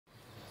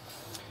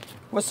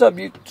What's up,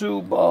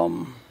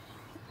 YouTube?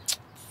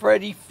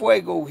 Freddy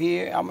Fuego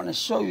here. I'm gonna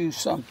show you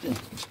something.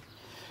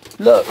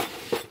 Look,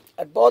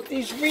 I bought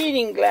these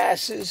reading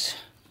glasses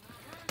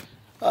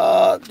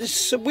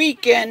this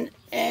weekend,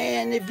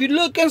 and if you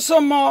look at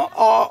some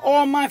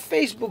all my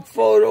Facebook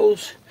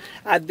photos,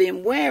 I've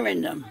been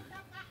wearing them.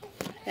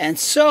 And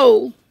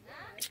so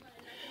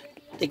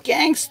the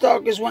Gang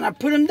Stalkers, when I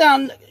put them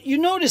down, you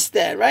notice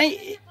that,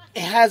 right?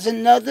 It has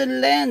another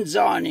lens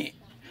on it.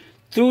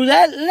 Through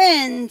that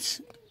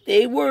lens,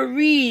 they were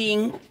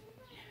reading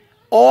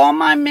all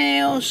my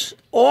mails,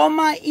 all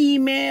my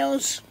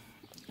emails,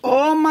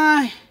 all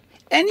my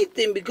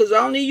anything, because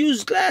I only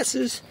use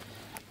glasses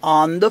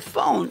on the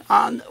phone.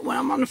 When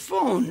I'm on the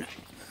phone,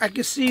 I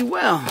can see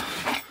well.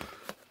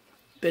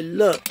 But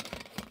look,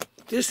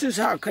 this is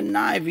how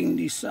conniving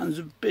these sons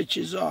of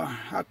bitches are.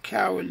 How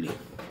cowardly,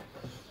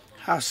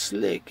 how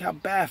slick, how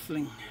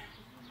baffling.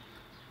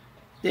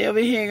 They over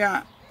here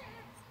got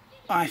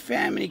my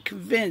family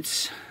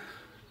convinced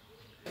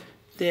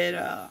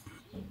that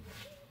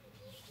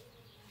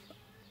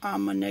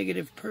I'm a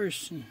negative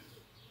person.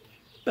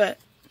 But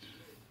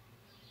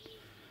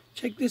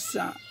check this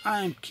out.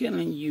 I am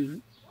killing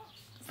you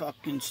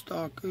fucking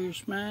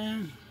stalkers,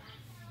 man.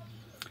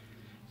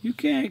 You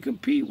can't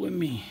compete with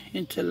me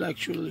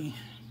intellectually.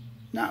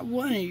 Not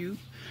one of you.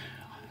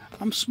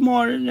 I'm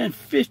smarter than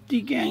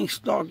 50 gang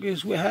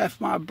stalkers with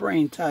half my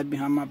brain tied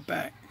behind my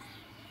back.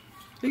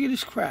 Look at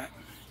this crap.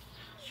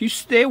 You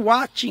stay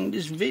watching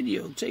this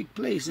video take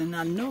place, and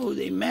I know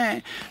they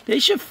mad. They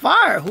should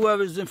fire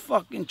whoever's in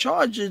fucking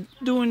charge of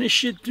doing this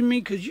shit to me,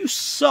 because you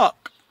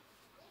suck.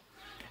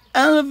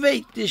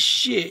 Elevate this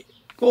shit.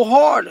 Go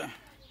harder.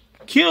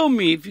 Kill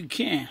me if you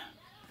can.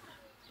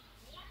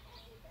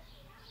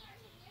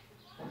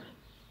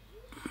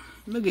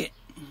 Look at it.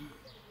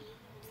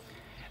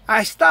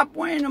 I stopped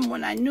wearing them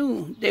when I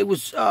knew they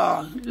was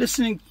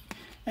listening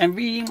and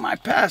reading my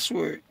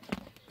password.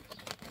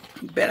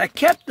 But I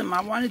kept them.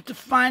 I wanted to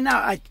find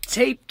out. I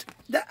taped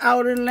the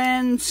outer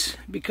lens,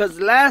 because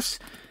the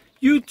last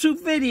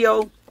YouTube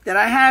video that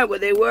I had where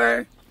they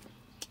were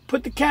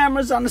put the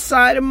cameras on the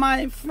side of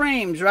my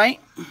frames, right?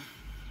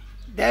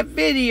 That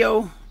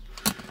video,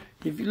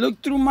 if you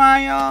look through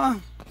my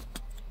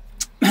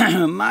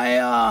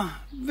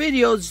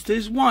videos,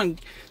 there's one.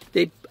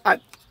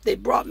 They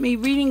brought me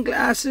reading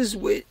glasses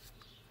with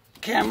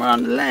camera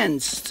on the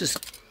lens,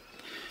 just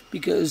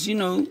because, you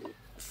know,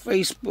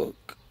 Facebook.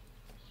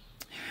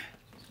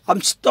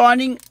 I'm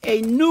starting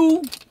a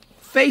new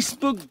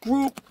Facebook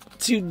group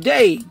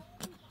today.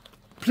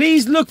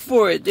 Please look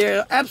for it. There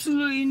are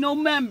absolutely no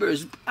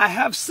members. I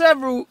have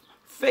several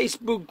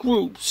Facebook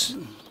groups.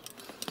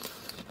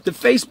 The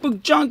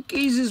Facebook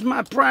Junkies is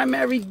my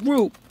primary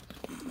group.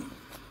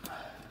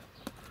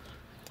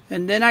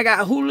 And then I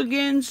got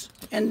Hooligans.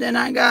 And then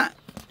I got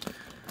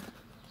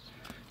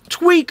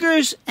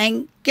Tweakers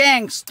and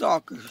Gang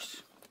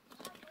Stalkers.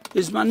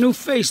 This is my new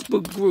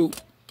Facebook group.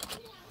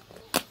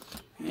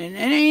 And it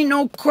ain't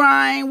no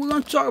crying. We're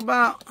going to talk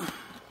about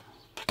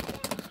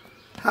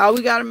how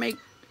we got to make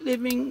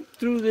living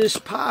through this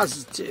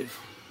positive.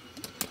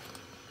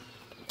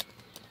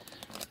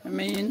 I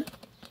mean,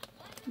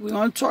 we're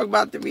going to talk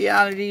about the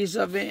realities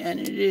of it, and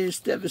it is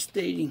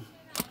devastating.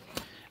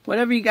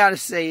 Whatever you got to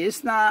say.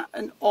 It's not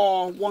an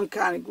all one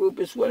kind of group.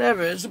 It's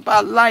whatever. It's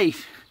about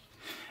life.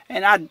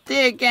 And I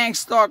dare Gang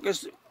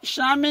Stalkers,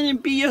 chime in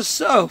and be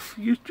yourself.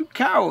 You're too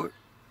coward.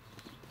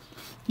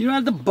 You don't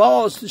have the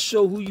balls to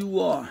show who you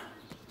are.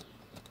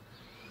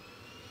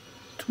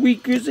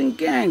 Tweakers and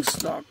Gang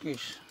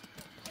Stalkers.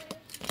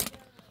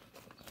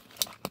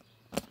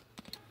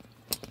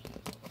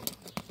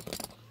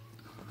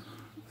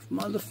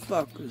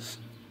 Motherfuckers.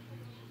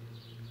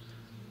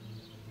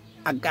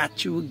 I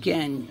got you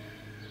again.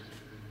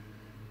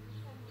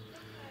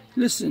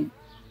 Listen,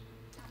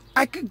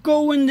 I could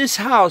go in this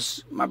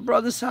house, my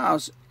brother's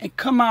house, and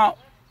come out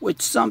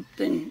with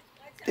something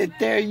that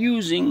they're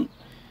using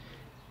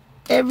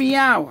every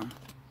hour.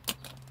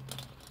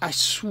 I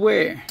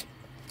swear.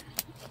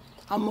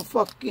 I'm a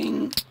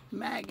fucking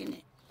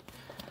magnet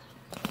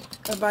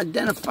of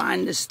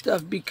identifying this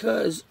stuff,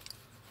 because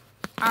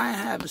I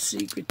have a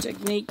secret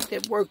technique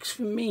that works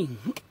for me.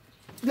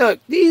 Look,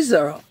 these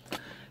are,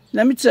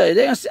 let me tell you,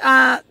 they're gonna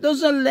say,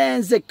 those are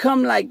lenses that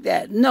come like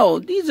that. No,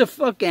 these are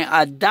fucking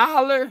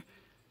 $1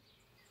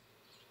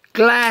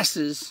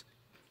 glasses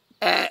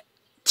at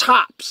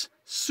Tops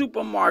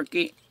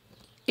Supermarket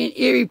in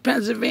Erie,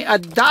 Pennsylvania.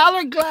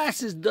 $1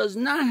 glasses does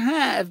not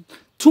have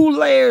 2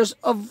 layers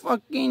of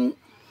fucking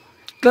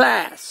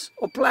glass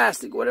or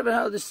plastic, whatever the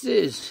hell this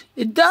is.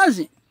 It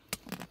doesn't.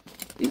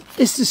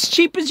 It's as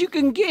cheap as you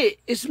can get.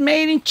 It's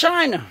made in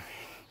China.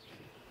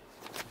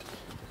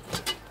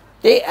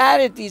 They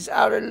added these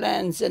outer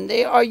lenses, and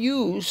they are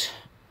used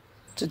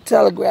to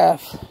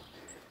telegraph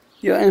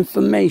your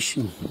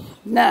information.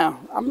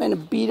 Now, I'm in a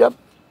beat up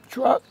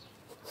truck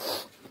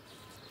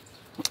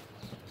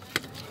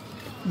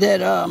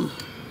that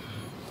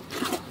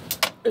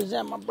is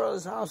at my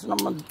brother's house, and I'm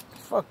gonna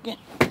fucking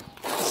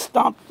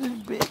stomp this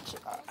bitch.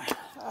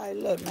 Alright,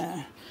 look,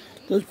 man.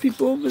 Those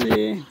people over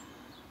there.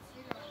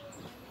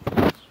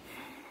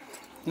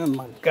 Oh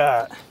my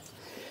God.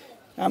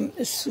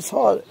 It's just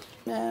hard,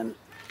 man.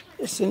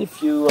 Listen,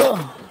 if you,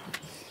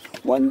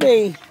 one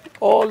day,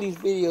 all these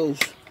videos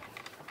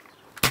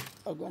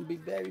are going to be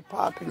very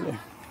popular.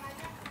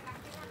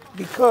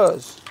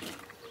 Because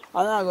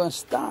I'm not going to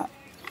stop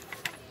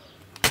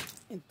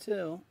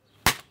until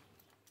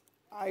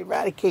I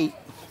eradicate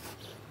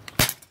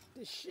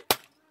this shit.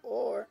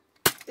 Or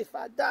if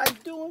I die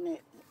doing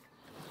it,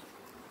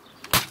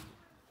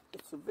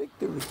 it's a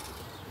victory.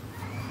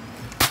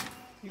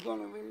 You're going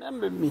to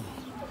remember me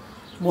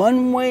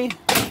one way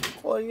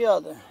or the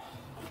other.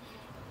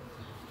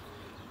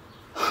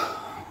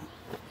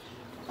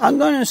 I'm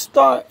going to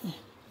start,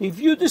 if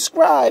you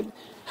describe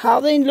how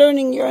they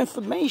learning your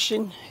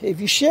information, if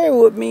you share it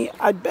with me,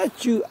 I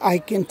bet you I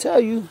can tell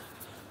you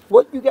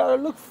what you got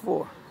to look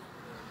for.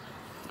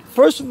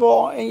 First of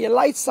all, in your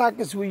light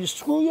sockets where you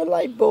screw your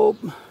light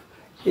bulb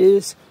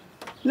is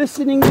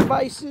listening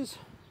devices.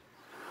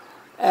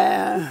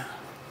 And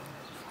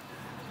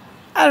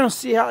I don't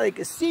see how they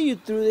can see you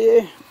through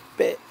there,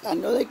 but I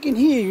know they can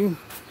hear you.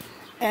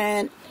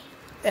 And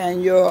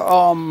your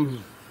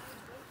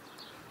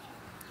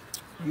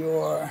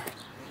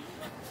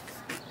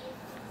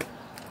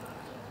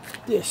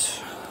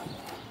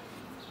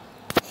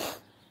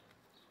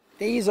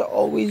these are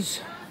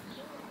always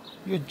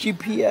your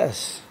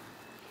GPS.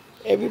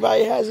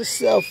 Everybody has a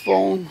cell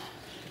phone,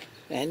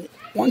 and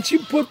once you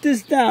put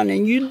this down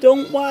and you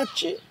don't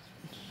watch it,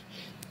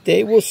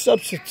 they will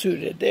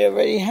substitute it. They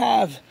already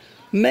have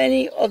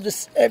many of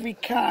this every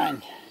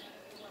kind.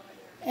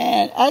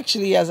 And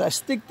actually, as I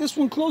stick this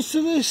one close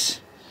to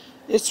this,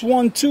 it's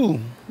one too.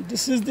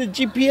 This is the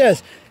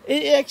GPS.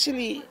 It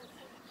actually,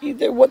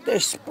 either what they're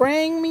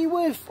spraying me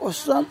with or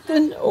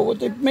something, or what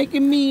they're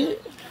making me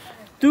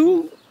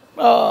do,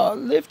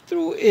 live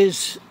through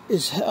is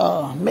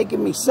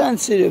making me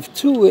sensitive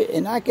to it,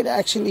 and I could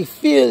actually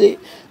feel it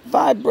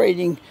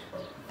vibrating,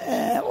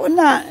 or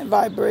not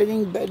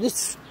vibrating, but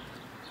it's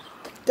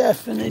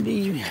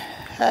definitely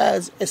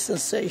has a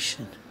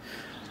sensation.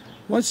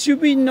 Once you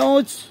know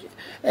it's,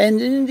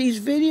 and in these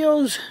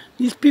videos,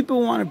 these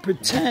people want to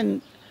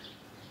pretend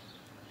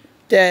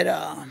that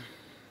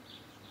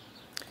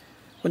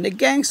when the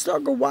gang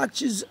stalker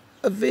watches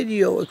a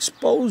video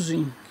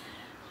exposing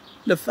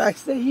the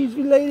facts that he's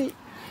related,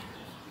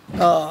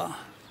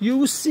 you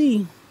will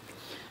see.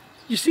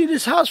 You see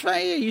this house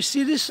right here? You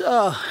see this?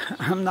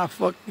 I'm not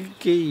fucking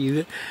kidding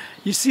you.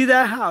 You see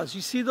that house?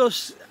 You see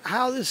those?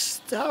 How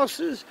this house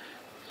is?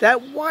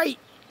 That white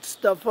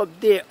stuff up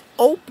there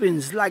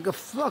opens like a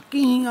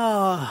fucking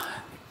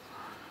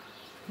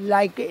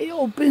like it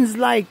opens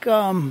like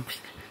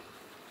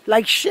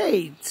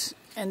shades,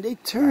 and they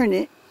turn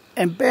it,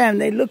 and bam,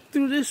 they look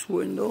through this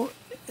window,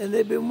 and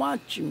they've been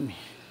watching me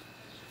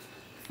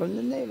from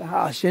the neighbor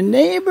house. Your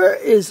neighbor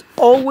is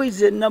always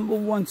the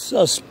 #1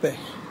 suspect.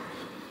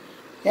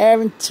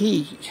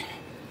 Guaranteed.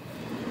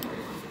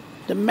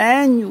 The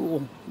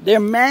manual, their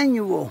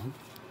manual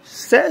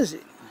says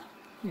it.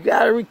 You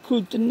gotta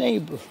recruit the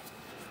neighbor.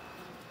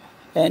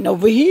 And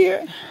over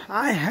here,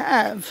 I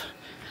have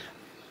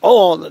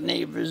all the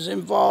neighbors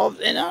involved,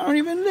 and I don't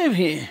even live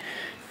here.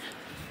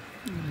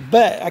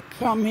 But I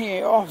come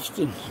here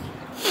often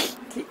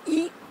to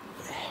eat.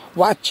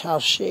 Watch how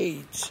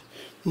shades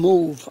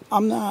move.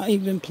 I'm not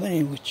even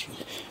playing with you.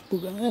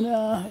 We're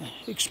gonna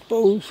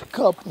expose a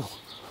couple.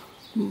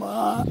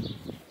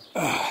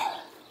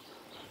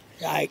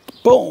 Like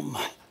boom,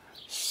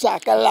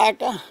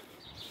 sakalaka.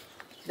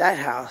 That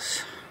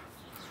house.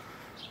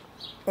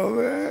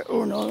 Over.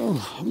 Oh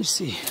no, let me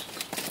see.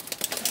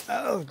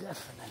 Oh,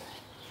 definitely.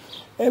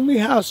 Every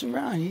house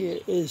around here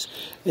is.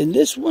 And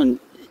this one,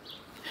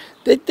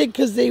 they think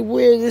because they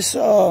wear this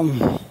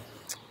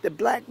the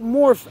black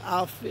morph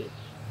outfit,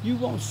 you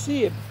won't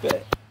see it,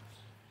 but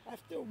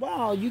after a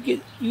while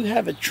you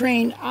have a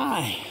trained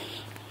eye.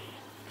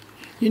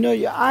 You know,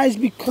 your eyes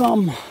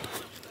become,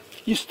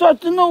 you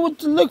start to know what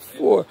to look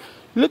for.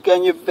 Look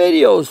on your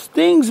videos,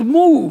 things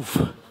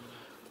move.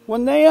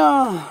 When they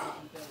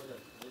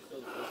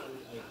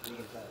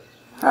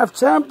have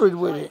tampered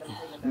with it.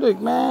 Look,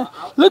 man,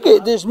 look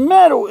at there's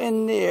metal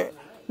in there.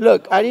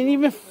 Look, I didn't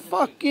even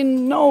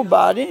fucking know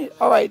about it.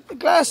 All right, the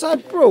glass I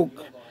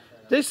broke.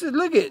 This is,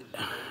 look at.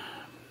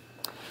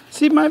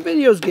 See, my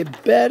videos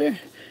get better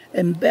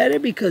and better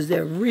because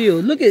they're real.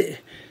 Look at it.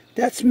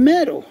 That's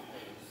metal.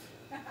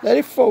 Let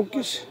it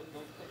focus.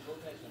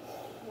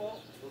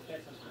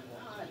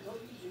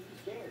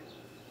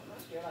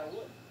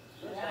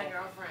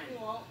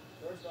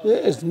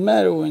 There's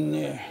metal in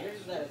there.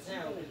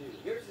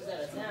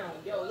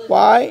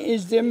 Why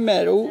is there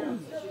metal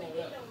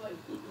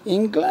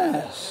in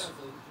glass?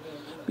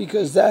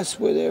 Because that's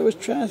where they was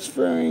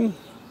transferring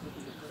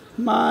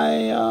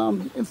my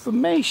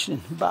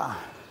information by.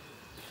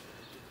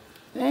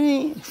 They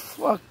ain't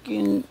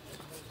fucking.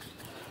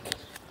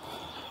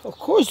 Of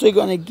course they're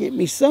gonna get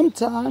me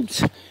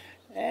sometimes.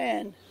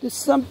 And there's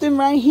something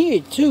right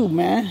here too,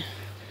 man.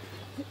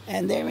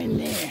 And they're in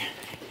there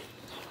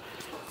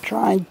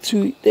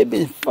they've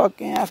been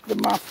fucking after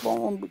my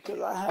phone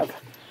because I have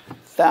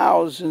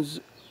thousands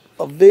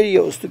of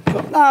videos to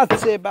come. Now I'd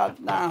say about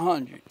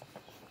 900.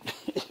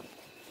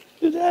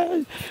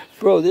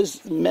 Bro,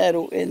 this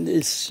metal in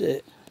this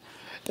shit.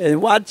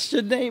 And watch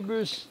the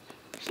neighbors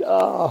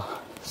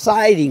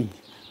siding.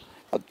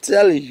 I'm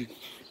telling you.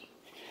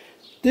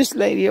 This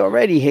lady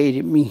already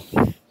hated me.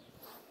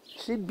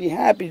 She'd be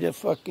happy to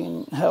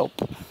fucking help.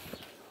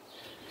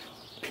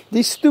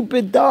 These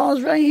stupid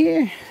dolls right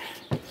here.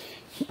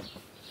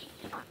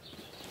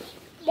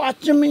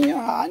 Watch them in your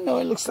eye. I know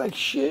it looks like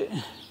shit.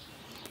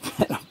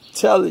 But I'm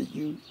telling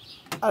you,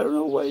 I don't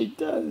know what it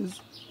does.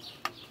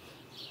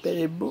 But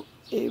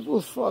it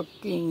will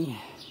fucking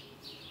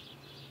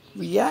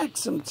react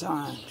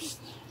sometimes.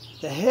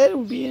 The head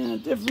will be in a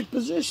different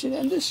position.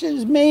 And this shit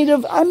is made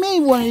of... I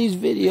made one of these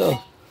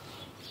videos.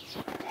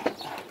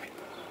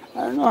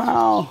 I don't know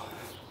how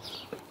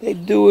they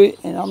do it,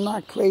 and I'm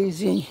not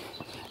crazy.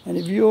 And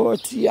if you're a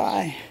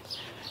TI,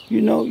 you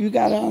know, you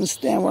gotta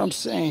understand what I'm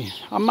saying.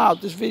 I'm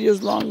out. This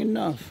video's long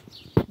enough.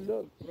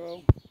 Look,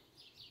 bro.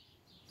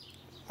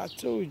 I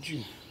told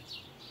you.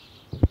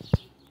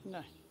 Good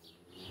night.